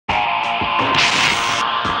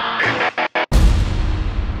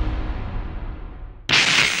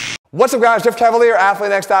What's up guys, Jeff Cavalier,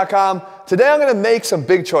 ATHLEAN-X.com. Today I'm going to make some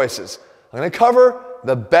big choices. I'm going to cover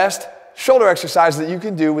the best shoulder exercises that you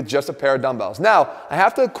can do with just a pair of dumbbells. Now, I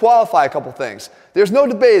have to qualify a couple things. There's no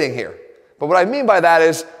debating here. But what I mean by that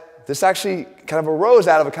is, this actually kind of arose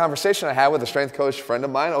out of a conversation I had with a strength coach friend of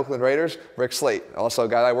mine, Oakland Raiders, Rick Slate, also a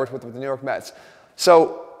guy that I worked with the New York Mets.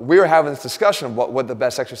 So we were having this discussion of what the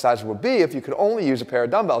best exercise would be if you could only use a pair of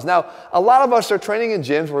dumbbells. Now, a lot of us are training in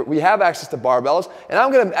gyms where we have access to barbells, and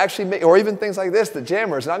I'm going to actually make, or even things like this, the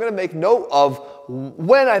jammers, and I'm going to make note of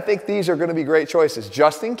when I think these are going to be great choices,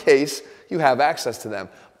 just in case you have access to them.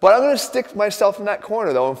 But I'm going to stick myself in that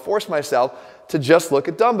corner, though, and force myself to just look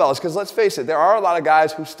at dumbbells, because let's face it, there are a lot of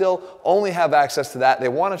guys who still only have access to that. They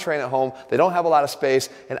want to train at home, they don't have a lot of space,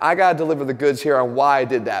 and I got to deliver the goods here on why I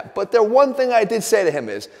did that. But the one thing I did say to him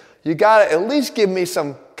is, you got to at least give me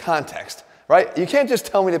some context, right? You can't just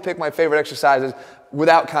tell me to pick my favorite exercises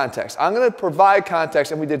without context. I'm going to provide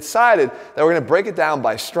context, and we decided that we're going to break it down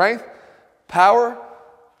by strength, power,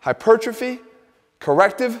 hypertrophy,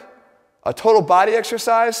 corrective, a total body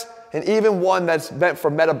exercise, and even one that's meant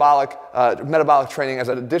for metabolic training as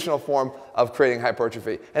an additional form of creating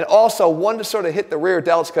hypertrophy. And also one to sort of hit the rear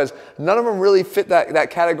delts, because none of them really fit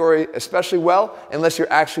that category especially well unless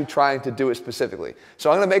you're actually trying to do it specifically.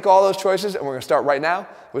 So I'm going to make all those choices, and we're going to start right now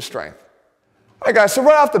with strength. All right, guys, so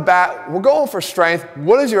right off the bat, we're going for strength.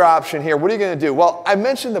 What is your option here? What are you going to do? Well, I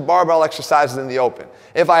mentioned the barbell exercises in the open.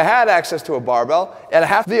 If I had access to a barbell, I'd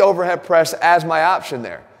have the overhead press as my option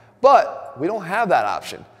there. But we don't have that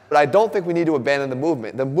option. But I don't think we need to abandon the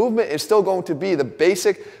movement. The movement is still going to be the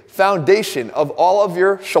basic foundation of all of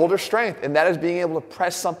your shoulder strength, and that is being able to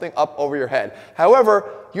press something up over your head.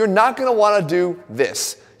 However, you're not going to want to do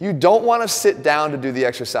this. You don't want to sit down to do the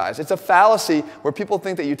exercise. It's a fallacy where people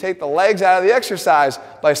think that you take the legs out of the exercise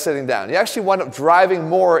by sitting down. You actually wind up driving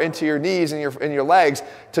more into your knees and your legs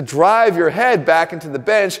to drive your head back into the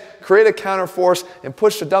bench, create a counter force, and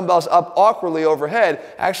push the dumbbells up awkwardly overhead,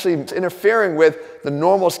 actually interfering with the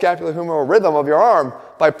normal scapulohumeral rhythm of your arm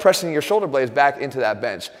by pressing your shoulder blades back into that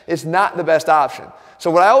bench. It's not the best option. So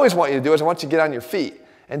what I always want you to do is I want you to get on your feet.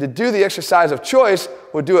 And to do the exercise of choice,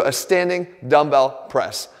 we'll do a standing dumbbell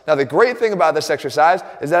press. Now, the great thing about this exercise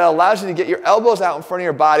is that it allows you to get your elbows out in front of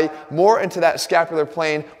your body more into that scapular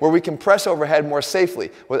plane where we can press overhead more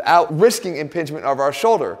safely without risking impingement of our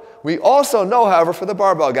shoulder. We also know, however, for the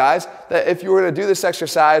barbell guys, that if you were to do this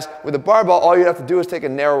exercise with a barbell, all you have to do is take a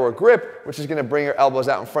narrower grip, which is going to bring your elbows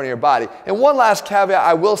out in front of your body. And one last caveat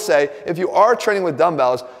I will say, if you are training with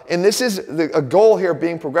dumbbells, and this is a goal here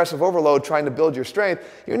being progressive overload, trying to build your strength,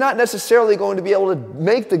 you're not necessarily going to be able to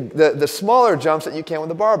make the smaller jumps that you can with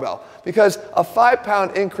the barbell. Because a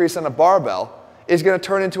 5-pound increase on a barbell is going to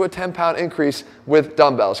turn into a 10-pound increase with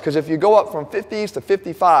dumbbells. Because if you go up from 50s to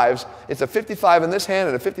 55s, it's a 55 in this hand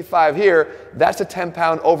and a 55 here, that's a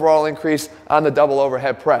 10-pound overall increase on the double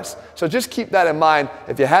overhead press. So just keep that in mind.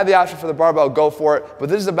 If you have the option for the barbell, go for it. But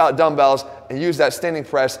this is about dumbbells, and use that standing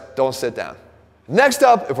press, don't sit down. Next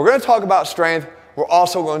up, if we're going to talk about strength, we're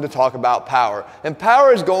also going to talk about power. And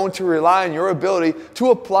power is going to rely on your ability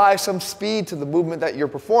to apply some speed to the movement that you're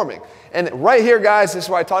performing. And right here, guys, this is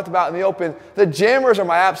what I talked about in the open, the jammers are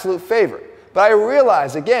my absolute favorite. But I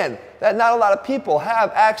realize, again, that not a lot of people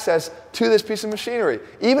have access to this piece of machinery.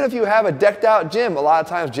 Even if you have a decked out gym, a lot of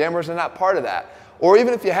times jammers are not part of that. Or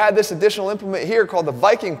even if you had this additional implement here called the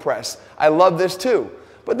Viking press, I love this too.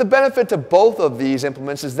 But the benefit to both of these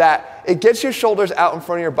implements is that it gets your shoulders out in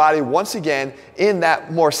front of your body once again in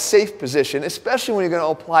that more safe position, especially when you're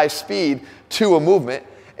going to apply speed to a movement.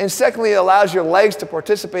 And secondly, it allows your legs to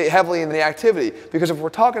participate heavily in the activity. Because if we're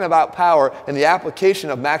talking about power and the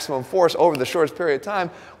application of maximum force over the shortest period of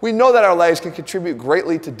time, we know that our legs can contribute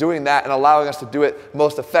greatly to doing that and allowing us to do it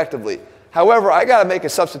most effectively. However, I got to make a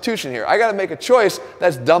substitution here. I got to make a choice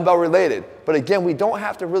that's dumbbell related. But again, we don't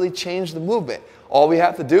have to really change the movement. All we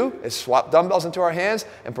have to do is swap dumbbells into our hands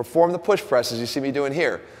and perform the push press as you see me doing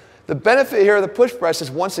here. The benefit here of the push press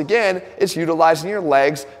is, once again, it's utilizing your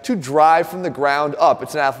legs to drive from the ground up.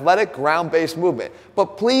 It's an athletic ground-based movement.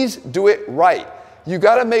 But please do it right. You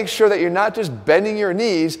got to make sure that you're not just bending your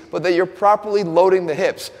knees, but that you're properly loading the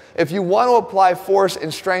hips. If you want to apply force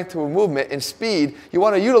and strength to a movement and speed, you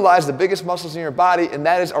want to utilize the biggest muscles in your body, and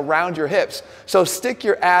that is around your hips. So stick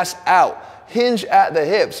your ass out. Hinge at the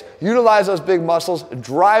hips. Utilize those big muscles.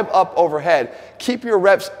 Drive up overhead. Keep your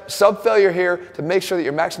reps sub-failure here to make sure that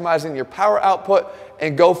you're maximizing your power output,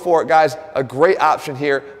 and go for it, guys. A great option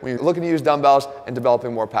here when you're looking to use dumbbells and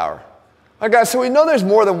developing more power. All right, guys, so we know there's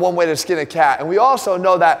more than one way to skin a cat, and we also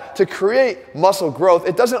know that to create muscle growth,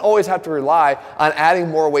 it doesn't always have to rely on adding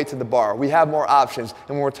more weight to the bar. We have more options,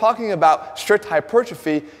 and when we're talking about strict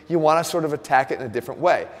hypertrophy, you want to sort of attack it in a different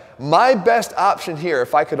way. My best option here,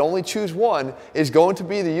 if I could only choose one, is going to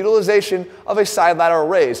be the utilization of a side lateral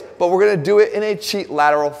raise, but we're going to do it in a cheat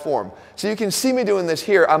lateral form. So you can see me doing this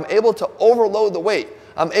here. I'm able to overload the weight.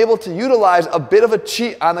 I'm able to utilize a bit of a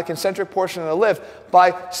cheat on the concentric portion of the lift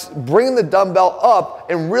by bringing the dumbbell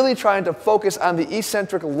up and really trying to focus on the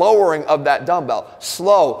eccentric lowering of that dumbbell.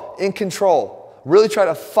 Slow, in control. Really try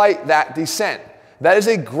to fight that descent. That is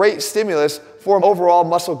a great stimulus for overall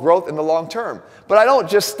muscle growth in the long term. But I don't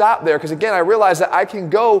just stop there, because again, I realize that I can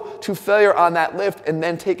go to failure on that lift and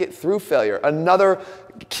then take it through failure. Another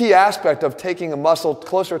key aspect of taking a muscle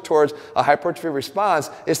closer towards a hypertrophy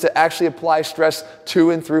response is to actually apply stress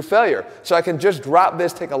to and through failure. So I can just drop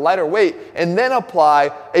this, take a lighter weight, and then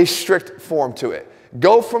apply a strict form to it.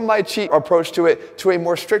 Go from my cheat approach to it to a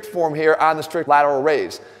more strict form here on the strict lateral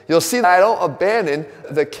raise. You'll see that I don't abandon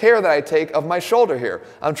the care that I take of my shoulder here.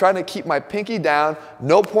 I'm trying to keep my pinky down,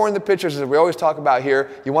 no pouring the pitchers as we always talk about here.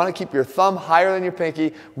 You want to keep your thumb higher than your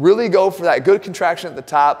pinky, really go for that good contraction at the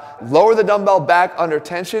top, lower the dumbbell back under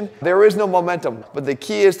tension. There is no momentum, but the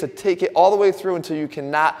key is to take it all the way through until you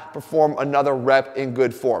cannot perform another rep in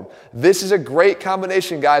good form. This is a great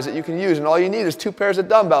combination, guys, that you can use, and all you need is 2 pairs of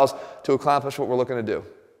dumbbells to accomplish what we're looking to do.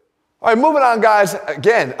 All right, moving on, guys.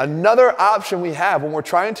 Again, another option we have when we're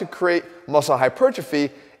trying to create muscle hypertrophy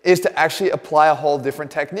is to actually apply a whole different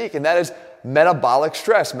technique, and that is metabolic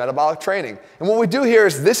stress, metabolic training. And what we do here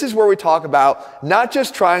is this is where we talk about not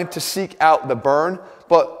just trying to seek out the burn,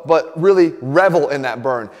 but really revel in that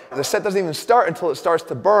burn. The set doesn't even start until it starts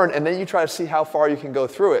to burn, and then you try to see how far you can go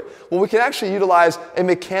through it. Well, we can actually utilize a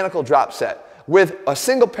mechanical drop set with a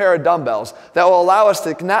single pair of dumbbells that will allow us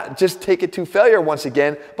to not just take it to failure once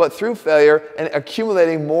again, but through failure and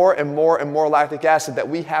accumulating more and more and more lactic acid that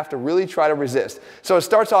we have to really try to resist. So it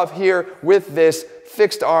starts off here with this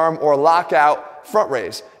fixed arm or lockout front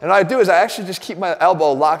raise. And what I do is I actually just keep my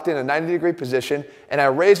elbow locked in a 90-degree position, and I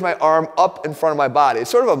raise my arm up in front of my body.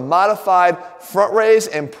 It's sort of a modified front raise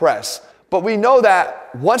and press. But we know that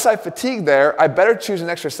once I fatigue there, I better choose an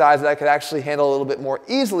exercise that I could actually handle a little bit more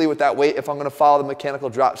easily with that weight if I'm going to follow the mechanical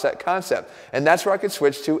drop set concept. And that's where I could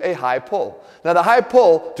switch to a high pull. Now the high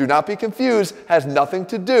pull, do not be confused, has nothing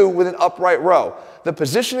to do with an upright row. The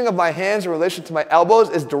positioning of my hands in relation to my elbows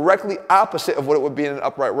is directly opposite of what it would be in an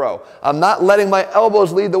upright row. I'm not letting my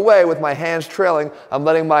elbows lead the way with my hands trailing. I'm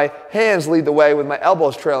letting my hands lead the way with my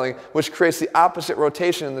elbows trailing, which creates the opposite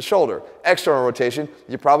rotation in the shoulder. External rotation.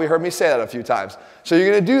 You probably heard me say that a few times. So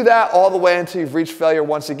you're going to do that all the way until you've reached failure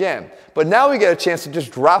once again. But now we get a chance to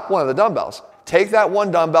just drop one of the dumbbells. Take that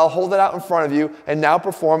one dumbbell, hold it out in front of you, and now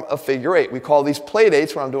perform a figure 8. We call these plate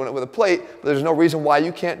 8s when I'm doing it with a plate, but there's no reason why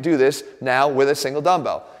you can't do this now with a single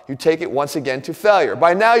dumbbell. You take it once again to failure.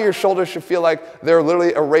 By now your shoulders should feel like they're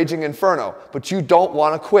literally a raging inferno, but you don't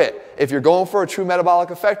want to quit. If you're going for a true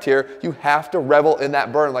metabolic effect here, you have to revel in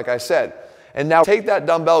that burn like I said. And now take that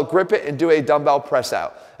dumbbell, grip it, and do a dumbbell press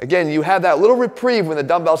out. Again, you have that little reprieve when the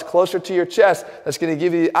dumbbell's closer to your chest that's going to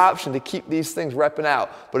give you the option to keep these things repping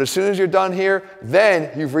out. But as soon as you're done here,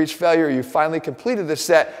 then you've reached failure. You've finally completed the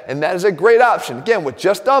set, and that is a great option, again, with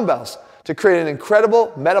just dumbbells, to create an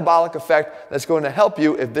incredible metabolic effect that's going to help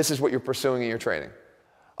you if this is what you're pursuing in your training.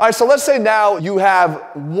 All right, so let's say now you have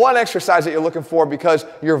one exercise that you're looking for because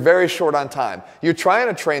you're very short on time. You're trying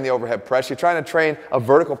to train the overhead press, you're trying to train a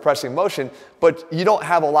vertical pressing motion, but you don't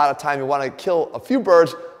have a lot of time. You want to kill a few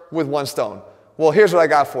birds with one stone. Well, here's what I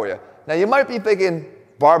got for you. Now, you might be thinking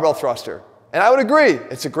barbell thruster, and I would agree,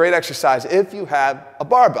 it's a great exercise if you have a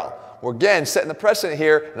barbell. We're again setting the precedent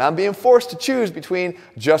here, and I'm being forced to choose between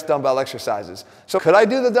just dumbbell exercises. So could I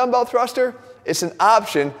do the dumbbell thruster? It's an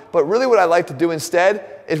option, but really what I like to do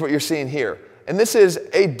instead is what you're seeing here. And this is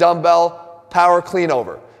a dumbbell power clean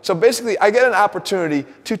over. So basically, I get an opportunity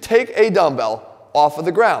to take a dumbbell off of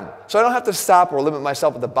the ground. So I don't have to stop or limit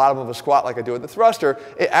myself at the bottom of a squat like I do with the thruster.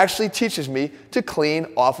 It actually teaches me to clean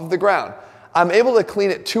off of the ground. I'm able to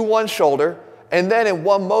clean it to one shoulder, and then in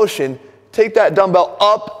one motion, take that dumbbell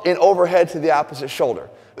up and overhead to the opposite shoulder.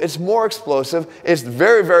 It's more explosive, it's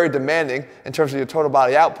very, very demanding in terms of your total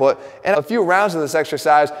body output, and a few rounds of this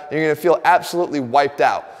exercise, you're going to feel absolutely wiped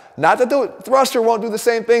out. Not that the thruster won't do the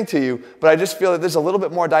same thing to you, but I just feel that this is a little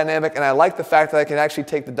bit more dynamic, and I like the fact that I can actually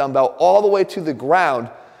take the dumbbell all the way to the ground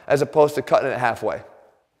as opposed to cutting it halfway.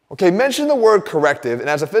 Okay, mention the word corrective, and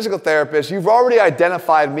as a physical therapist, you've already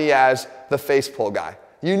identified me as the face pull guy.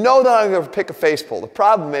 You know that I'm going to pick a face pull. The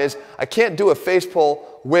problem is I can't do a face pull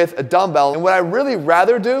with a dumbbell. And what I'd really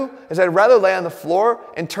rather do is I'd rather lay on the floor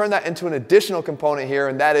and turn that into an additional component here,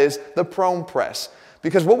 and that is the prone press.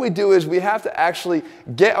 Because what we do is we have to actually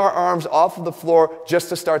get our arms off of the floor just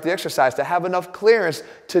to start the exercise, to have enough clearance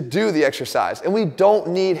to do the exercise. And we don't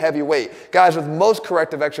need heavy weight. Guys, with most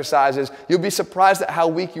corrective exercises, you'll be surprised at how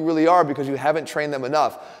weak you really are because you haven't trained them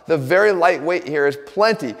enough. The very light weight here is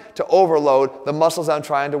plenty to overload the muscles I'm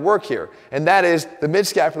trying to work here. And that is the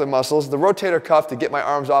mid-scapular muscles, the rotator cuff to get my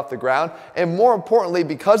arms off the ground, and more importantly,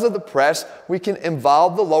 because of the press, we can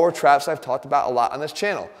involve the lower traps I've talked about a lot on this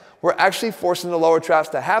channel. We're actually forcing the lower traps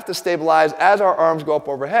to have to stabilize as our arms go up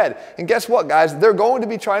overhead. And guess what, guys? They're going to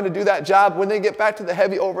be trying to do that job when they get back to the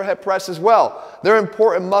heavy overhead press as well. They're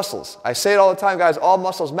important muscles. I say it all the time, guys, all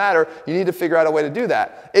muscles matter. You need to figure out a way to do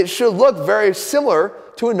that. It should look very similar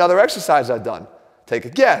to another exercise I've done. Take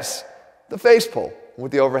a guess. The face pull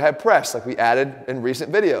with the overhead press like we added in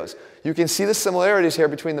recent videos. You can see the similarities here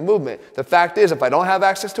between the movement. The fact is, if I don't have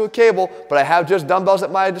access to a cable, but I have just dumbbells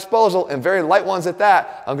at my disposal, and very light ones at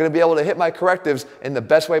that, I'm going to be able to hit my correctives in the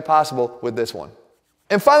best way possible with this one.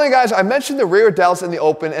 And finally, guys, I mentioned the rear delts in the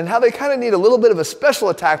open and how they kind of need a little bit of a special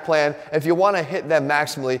attack plan if you want to hit them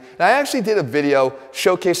maximally. And I actually did a video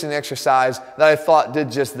showcasing an exercise that I thought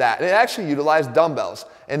did just that. And it actually utilized dumbbells.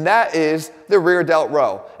 And that is the rear delt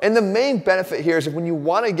row. And the main benefit here is that when you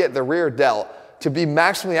want to get the rear delt to be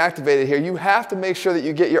maximally activated here, you have to make sure that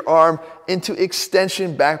you get your arm into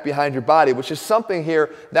extension back behind your body, which is something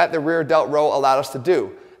here that the rear delt row allowed us to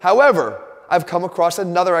do. However, I've come across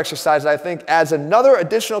another exercise that I think adds another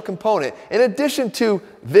additional component in addition to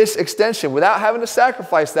this extension without having to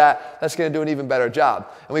sacrifice that's going to do an even better job.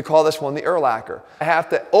 And we call this one the Urlacher. I have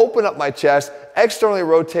to open up my chest, externally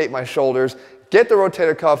rotate my shoulders, get the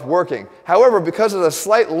rotator cuff working. However, because of the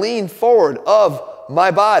slight lean forward of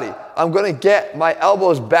my body, I'm going to get my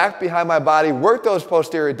elbows back behind my body, work those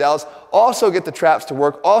posterior delts, also get the traps to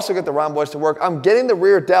work, also get the rhomboids to work. I'm getting the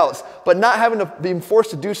rear delts, but not having to be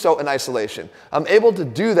forced to do so in isolation. I'm able to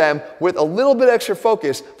do them with a little bit extra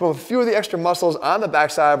focus from a few of the extra muscles on the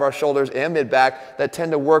backside of our shoulders and mid-back that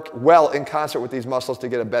tend to work well in concert with these muscles to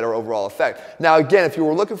get a better overall effect. Now again, if you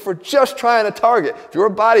were looking for just trying to target, if you're a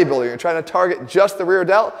bodybuilder, you're trying to target just the rear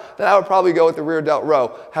delt, then I would probably go with the rear delt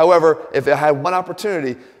row. However, if I had one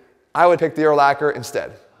opportunity, I would pick the Urlacher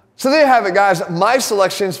instead. So there you have it, guys, my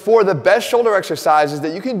selections for the best shoulder exercises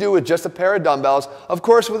that you can do with just a pair of dumbbells. Of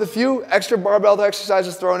course, with a few extra barbell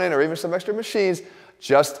exercises thrown in or even some extra machines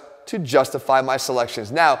just to justify my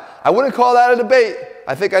selections. Now, I wouldn't call that a debate.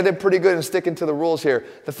 I think I did pretty good in sticking to the rules here.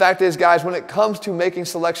 The fact is, guys, when it comes to making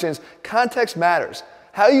selections, context matters.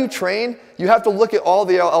 How you train, you have to look at all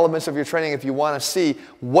the elements of your training if you want to see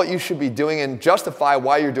what you should be doing and justify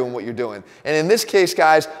why you're doing what you're doing. And in this case,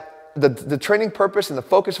 guys, the training purpose and the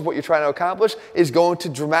focus of what you're trying to accomplish is going to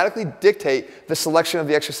dramatically dictate the selection of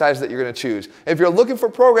the exercise that you're going to choose. If you're looking for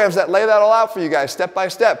programs that lay that all out for you guys step by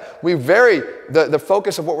step, we vary the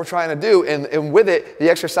focus of what we're trying to do, and with it, the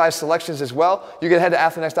exercise selections as well. You can head to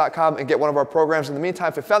ATHLEAN-X.com and get one of our programs. In the meantime,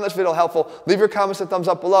 if you found this video helpful, leave your comments and thumbs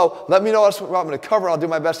up below. Let me know what you want me to cover, and I'll do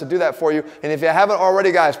my best to do that for you. And if you haven't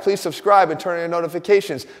already, guys, please subscribe and turn on your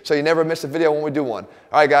notifications so you never miss a video when we do one.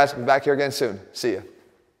 All right, guys, we'll be back here again soon. See ya.